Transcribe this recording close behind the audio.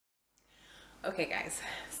Okay guys,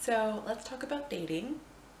 so let's talk about dating,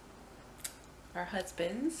 our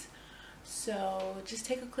husbands. So just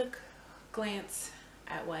take a quick glance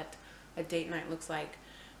at what a date night looks like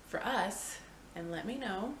for us and let me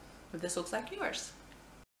know if this looks like yours.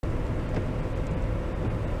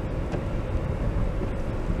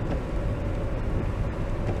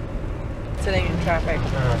 Sitting in traffic.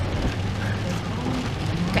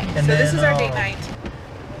 Okay, so this is our date night.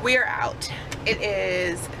 We are out. It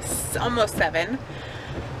is almost 7.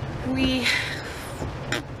 We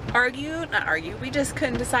we just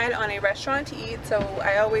couldn't decide on a restaurant to eat, so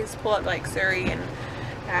I always pull up like Surrey and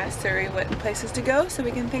ask Surrey what places to go so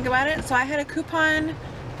we can think about it. So I had a coupon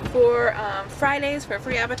for Fridays for a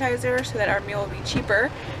free appetizer so that our meal will be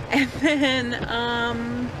cheaper. And then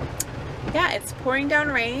yeah, it's pouring down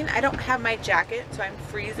rain. I don't have my jacket, so I'm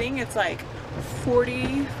freezing. It's like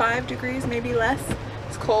 45 degrees, maybe less.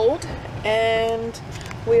 It's cold. And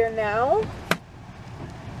we are now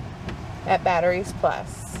at Batteries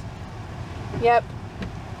Plus. Yep.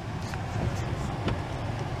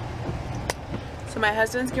 So my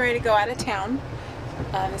husband's getting ready to go out of town.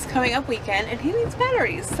 It's coming up weekend and he needs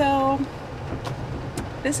batteries. So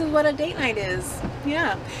this is what a date night is.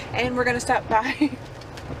 Yeah. And we're gonna stop by.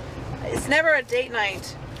 It's never a date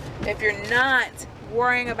night if you're not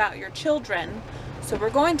worrying about your children. So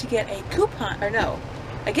we're going to get a coupon, or no,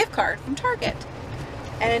 a gift card from Target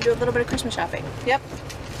and do a little bit of Christmas shopping. Yep.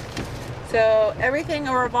 So everything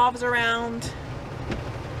revolves around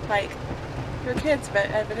like your kids, but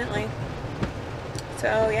evidently.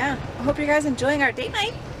 So yeah, I hope you guys enjoying our date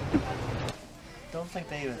night. Don't think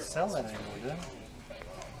they even sell that anymore, do they?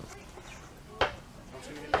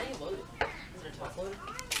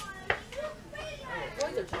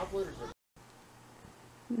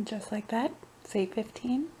 Just like that, say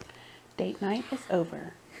 15, date night is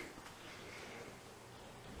over.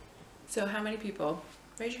 So how many people,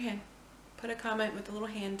 raise your hand, put a comment with a little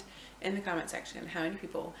hand in the comment section. How many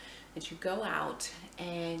people that you go out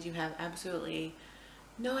and you have absolutely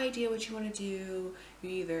no idea what you want to do? You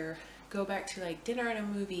either go back to like dinner and a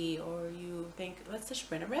movie, or you think let's just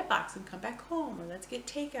rent a Redbox and come back home, or let's get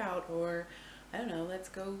takeout, or I don't know, let's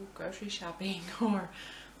go grocery shopping, or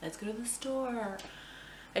let's go to the store.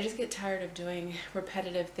 I just get tired of doing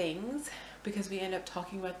repetitive things because we end up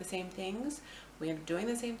talking about the same things, we end up doing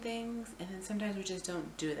the same things, and then sometimes we just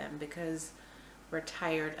don't do them because we're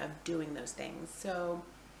tired of doing those things. So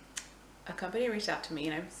a company reached out to me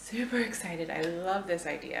and I'm super excited. I love this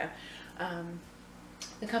idea.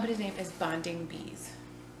 The company's name is Bonding Bees.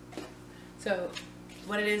 So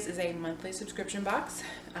what it is a monthly subscription box,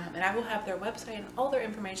 and I will have their website and all their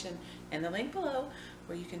information in the link below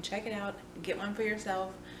where you can check it out, get one for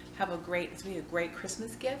yourself, have a great, it's gonna be a great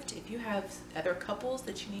Christmas gift. If you have other couples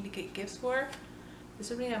that you need to get gifts for, this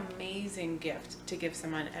would be an amazing gift to give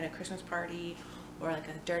someone at a Christmas party, or like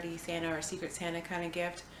a dirty Santa or a secret Santa kind of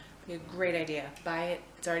gift. Be a great idea. Buy it,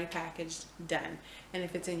 it's already packaged, done. And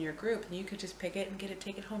if it's in your group, you could just pick it and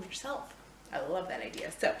take it home yourself. I love that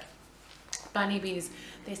idea. So Bonding Bees,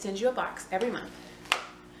 they send you a box every month,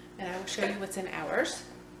 and I will show you what's in ours.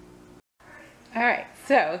 All right,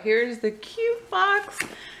 so here's the cute box.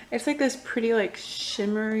 It's like this pretty, like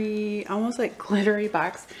shimmery, almost like glittery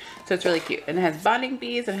box. So it's really cute, and it has Bonding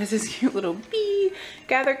Bees, and it has this cute little bee,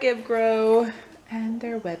 Gather, Give, Grow, and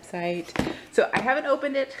their website. So I haven't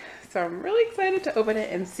opened it, so I'm really excited to open it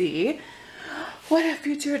and see what a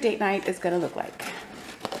future date night is gonna look like.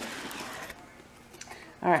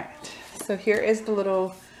 All right, so here is the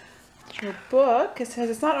little book. It says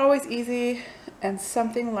it's not always easy, and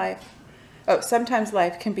sometimes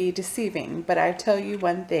life can be deceiving, but I tell you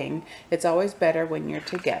one thing, it's always better when you're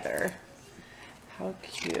together. How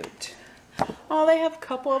cute. Oh, they have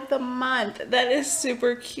couple of the month. That is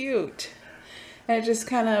super cute. And it just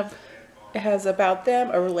kind of, it has about them,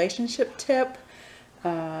 a relationship tip.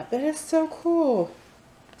 That is so cool.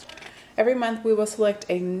 Every month we will select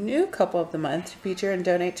a new couple of the month to feature and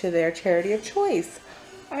donate to their charity of choice.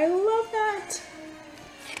 I love that.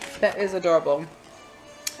 That is adorable.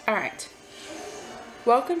 All right.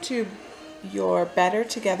 Welcome to your better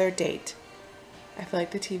together date. I feel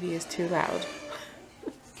like the TV is too loud.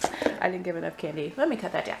 I didn't give enough candy. Let me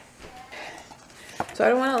cut that down. So I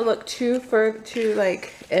don't want to look too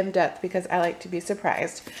like in depth because I like to be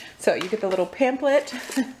surprised. So you get the little pamphlet,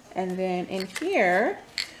 and then in here,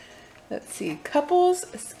 let's see, couples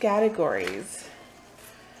categories.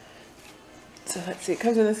 So let's see, it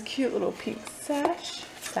comes with this cute little pink sash,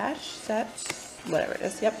 whatever it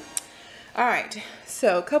is. Yep. All right,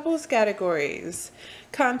 so couples categories.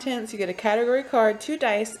 Contents, you get a category card, 2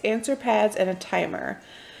 dice, answer pads, and a timer.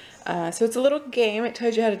 So it's a little game. It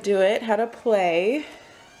tells you how to do it, how to play.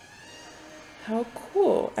 How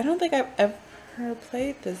cool. I don't think I've ever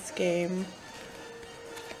played this game.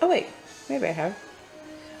 Oh wait, maybe I have.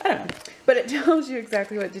 I don't know. But it tells you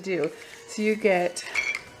exactly what to do. So you get,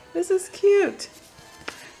 this is cute.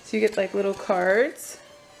 So you get like little cards.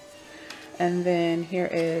 And then here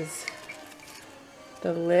is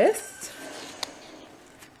the list.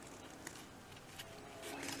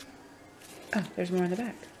 Oh, there's more in the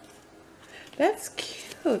back. That's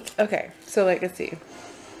cute. Okay, so like, let's see.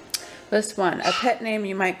 List 1, a pet name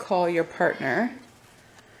you might call your partner.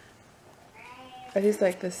 Are these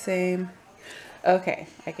like the same? Okay,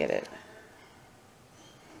 I get it.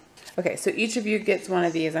 Okay, so each of you gets one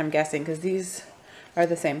of these, I'm guessing, because these are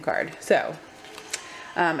the same card. So,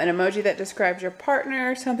 an emoji that describes your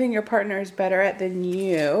partner, something your partner is better at than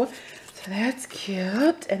you. So that's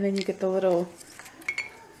cute. And then you get the little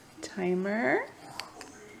timer,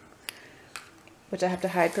 which I have to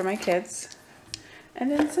hide for my kids. And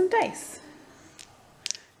then some dice.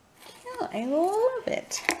 Cute, I love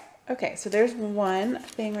it. Okay, so there's one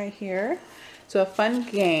thing right here. So a fun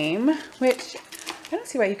game, which I don't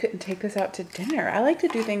see why you couldn't take this out to dinner. I like to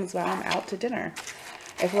do things while I'm out to dinner,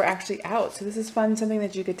 if we're actually out. So this is fun, something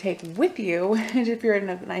that you could take with you. And if you're in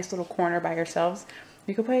a nice little corner by yourselves,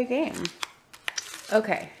 you could play a game.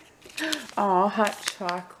 Okay. Aw, hot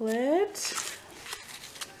chocolate.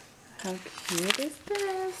 How cute is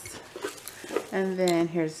this? And then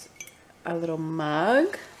here's a little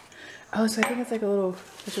mug. Oh, so I think it's like a little,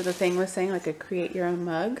 that's what the thing was saying, like a create your own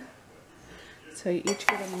mug. So you each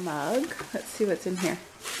get a mug. Let's see what's in here.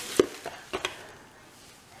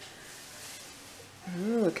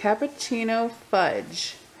 Ooh, cappuccino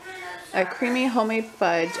fudge. A creamy homemade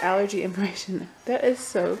fudge, allergy information. That is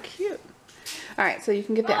so cute. All right, so you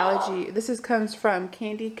can get the allergy. This comes from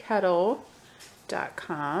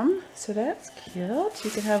candykettle.com. So that's cute.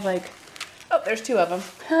 You can have like, oh, there's 2 of them.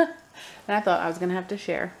 And I thought I was gonna have to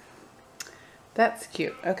share. That's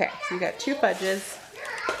cute. Okay, so you got 2 fudges.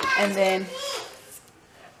 And then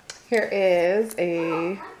here is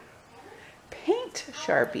a paint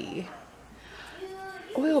Sharpie.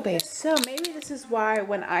 Oil-based. So maybe this is why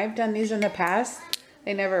when I've done these in the past,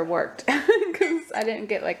 they never worked. Because I didn't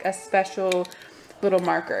get like a special little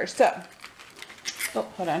marker. So, oh,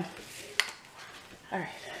 hold on. All right.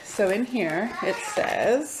 So in here, it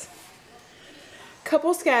says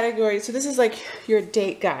couples categories. So this is like your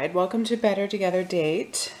date guide. Welcome to Better Together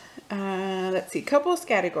Date. Let's see. Couples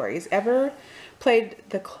categories. Ever played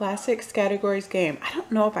the classic categories game? I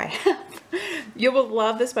don't know if I have. You will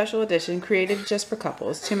love the special edition created just for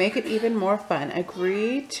couples. To make it even more fun,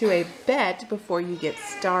 agree to a bet before you get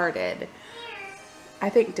started. I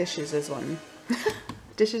think dishes is one.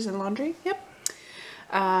 Dishes and laundry? Yep.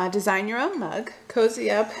 Design your own mug.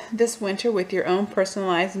 Cozy up this winter with your own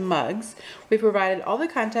personalized mugs. We provided all the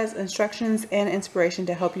contents, instructions, and inspiration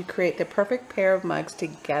to help you create the perfect pair of mugs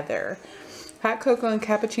together. Hot cocoa and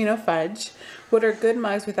cappuccino fudge. What are good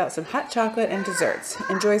mugs without some hot chocolate and desserts?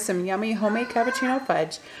 Enjoy some yummy homemade cappuccino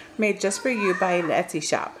fudge made just for you by an Etsy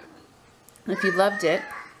shop. If you loved it,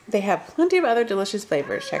 they have plenty of other delicious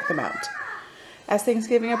flavors. Check them out. As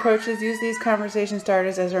Thanksgiving approaches, use these conversation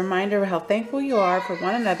starters as a reminder of how thankful you are for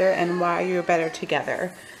one another and why you're better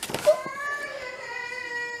together.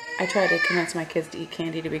 I try to convince my kids to eat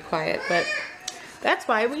candy to be quiet, but that's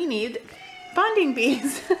why we need bonding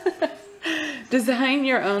bees. Design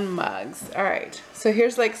your own mugs. All right, so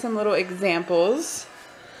here's like some little examples.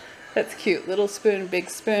 That's cute. Little spoon, big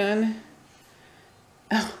spoon.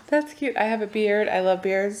 Oh, that's cute. I have a beard. I love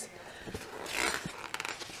beards.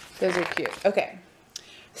 Those are cute. Okay.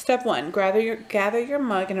 Step 1, gather your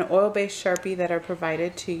mug and an oil-based Sharpie that are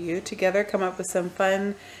provided to you. Together, come up with some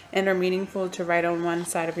fun and or meaningful to write on one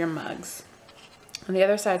side of your mugs. On the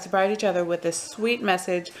other side, surprise each other with a sweet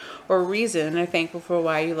message or reason they're thankful for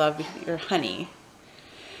why you love your honey.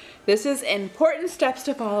 This is important steps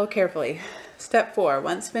to follow carefully. Step 4,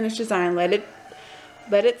 once finished design, let's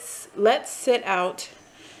sit out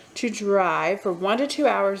to dry for 1 to 2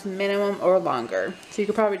 hours minimum or longer. So you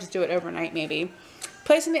could probably just do it overnight maybe.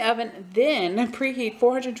 Place in the oven, then preheat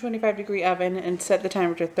 425 degree oven and set the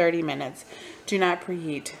timer to 30 minutes. Do not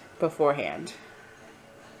preheat beforehand.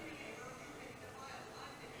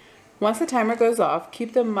 Once the timer goes off,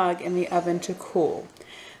 keep the mug in the oven to cool.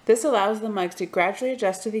 This allows the mugs to gradually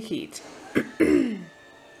adjust to the heat.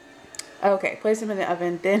 Okay, place them in the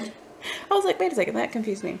oven, then I was like, wait a second, that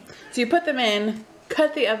confused me. So you put them in,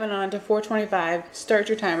 cut the oven on to 425, start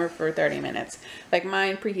your timer for 30 minutes. Like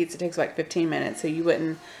mine preheats, it takes like 15 minutes, so you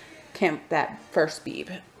wouldn't count that first beep.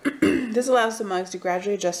 This allows the mugs to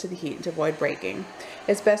gradually adjust to the heat to avoid breaking.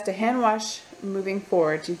 It's best to hand wash moving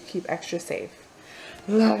forward to keep extra safe.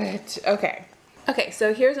 Love it. Okay. Okay,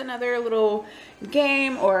 so here's another little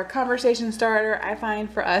game or conversation starter I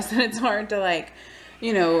find for us, and it's hard to like,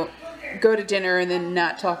 you know, go to dinner and then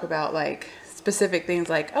not talk about like specific things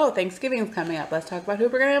like, oh, Thanksgiving's coming up. Let's talk about who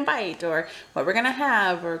we're going to invite or what we're going to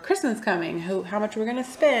have, or Christmas coming, how much we're going to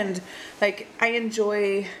spend. Like, I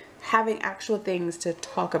enjoy having actual things to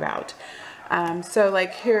talk about. So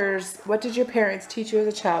like, here's, what did your parents teach you as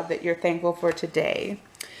a child that you're thankful for today?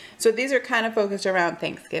 So these are kind of focused around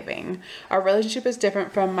Thanksgiving. Our relationship is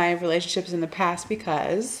different from my relationships in the past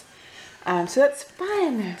because, so that's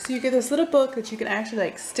fun. So you get this little book that you can actually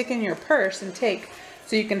like stick in your purse and take,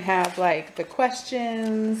 so you can have like the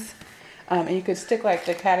questions, and you could stick like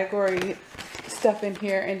the category stuff in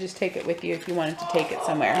here and just take it with you if you wanted to take it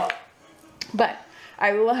somewhere. But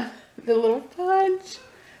I love the little fudge.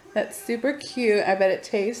 That's super cute. I bet it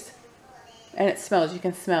tastes and it smells. You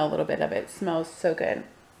can smell a little bit of it. It smells so good.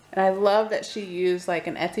 And I love that she used like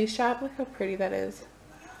an Etsy shop. Look how pretty that is.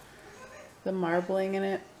 The marbling in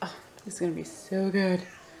it. Oh, this is going to be so good.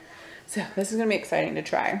 So this is going to be exciting to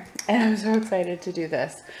try. And I'm so excited to do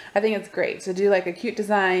this. I think it's great. So do like a cute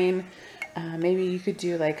design. Maybe you could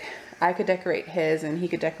do like, I could decorate his and he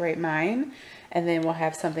could decorate mine. And then we'll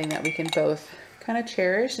have something that we can both kind of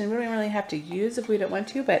cherish. And we don't really have to use if we don't want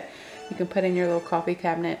to, but you can put in your little coffee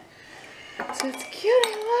cabinet. So it's cute,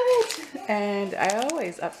 I love it. And I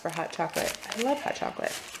always up for hot chocolate. I love hot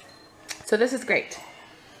chocolate. So this is great.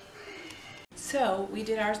 So we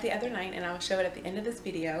did ours the other night, and I'll show it at the end of this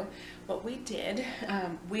video. What we did,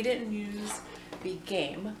 we didn't use the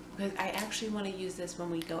game because I actually want to use this when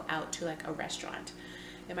we go out to like a restaurant.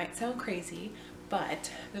 It might sound crazy, but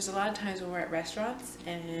there's a lot of times when we're at restaurants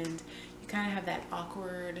and you kind of have that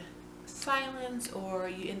awkward silence, or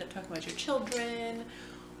you end up talking about your children,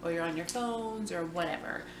 or you're on your phones or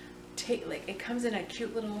whatever. Like, it comes in a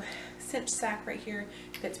cute little cinch sack right here,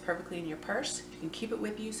 fits perfectly in your purse. You can keep it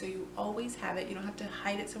with you so you always have it. You don't have to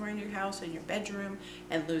hide it somewhere in your house or in your bedroom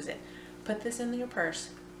and lose it. Put this in your purse,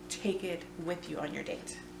 take it with you on your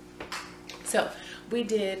date. So we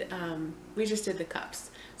did, we just did the cups.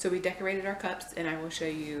 So we decorated our cups, and I will show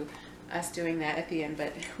you us doing that at the end,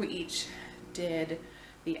 but we each did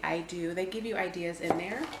the I do. They give you ideas in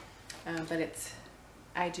there, but it's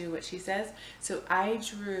I do what she says. So I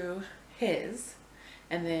drew his,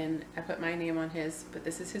 and then I put my name on his, but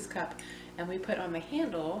this is his cup, and we put on the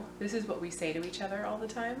handle, this is what we say to each other all the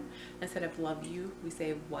time. Instead of love you, we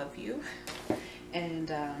say love you.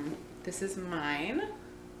 And this is mine,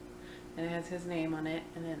 and it has his name on it,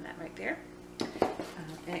 and then that right there.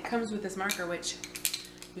 And it comes with this marker, which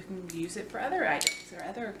you can use it for other items or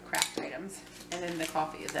other craft items. And then the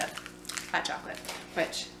coffee is a hot chocolate,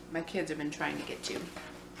 which my kids have been trying to get to.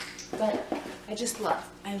 But I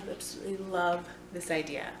absolutely love this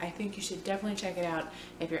idea. I think you should definitely check it out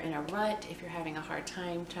if you're in a rut, if you're having a hard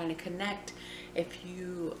time trying to connect, if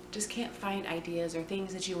you just can't find ideas or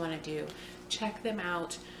things that you want to do. Check them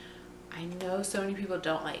out. I know so many people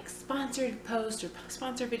don't like sponsored posts or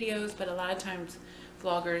sponsor videos, but a lot of times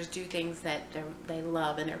vloggers do things that they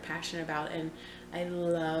love and they're passionate about, and I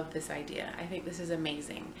love this idea. I think this is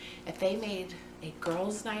amazing. If they made a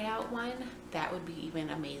girls' night out one, that would be even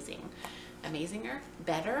amazinger,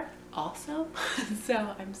 better also.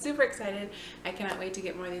 So I'm super excited. I cannot wait to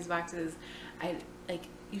get more of these boxes.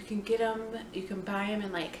 You can get them, you can buy them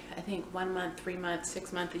in like, I think 1 month, 3 months,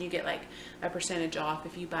 6 months, and you get like a percentage off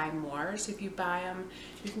if you buy more. So if you buy them,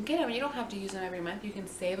 you can get them. You don't have to use them every month. You can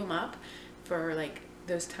save them up for like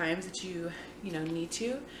those times that you need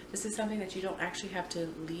to. This is something that you don't actually have to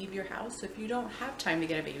leave your house. So if you don't have time to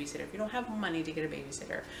get a babysitter, if you don't have money to get a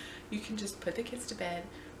babysitter, you can just put the kids to bed,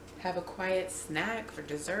 have a quiet snack for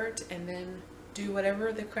dessert, and then do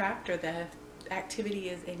whatever the craft or the activity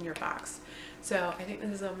is in your box. So I think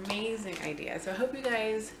this is an amazing idea. So I hope you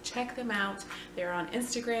guys check them out. They're on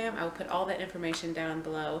Instagram. I will put all that information down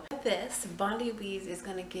below. This, Bondi Bees is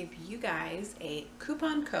going to give you guys a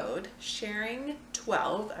coupon code,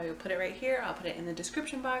 sharing12. I will put it right here. I'll put it in the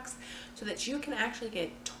description box so that you can actually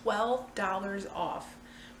get $12 off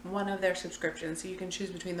one of their subscriptions. So you can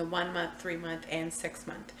choose between the 1 month, 3 month, and 6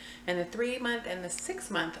 month. And the 3 month and the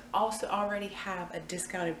 6 month also already have a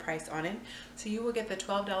discounted price on it. So you will get the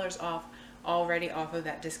 $12 off already off of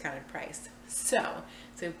that discounted price. So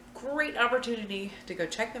it's a great opportunity to go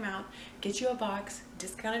check them out, get you a box,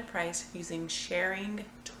 discounted price, using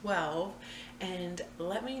sharing12, and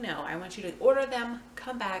let me know. I want you to order them,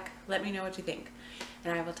 come back, let me know what you think,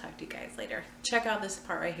 and I will talk to you guys later. Check out this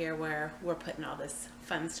part right here where we're putting all this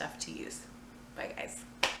fun stuff to use. Bye guys.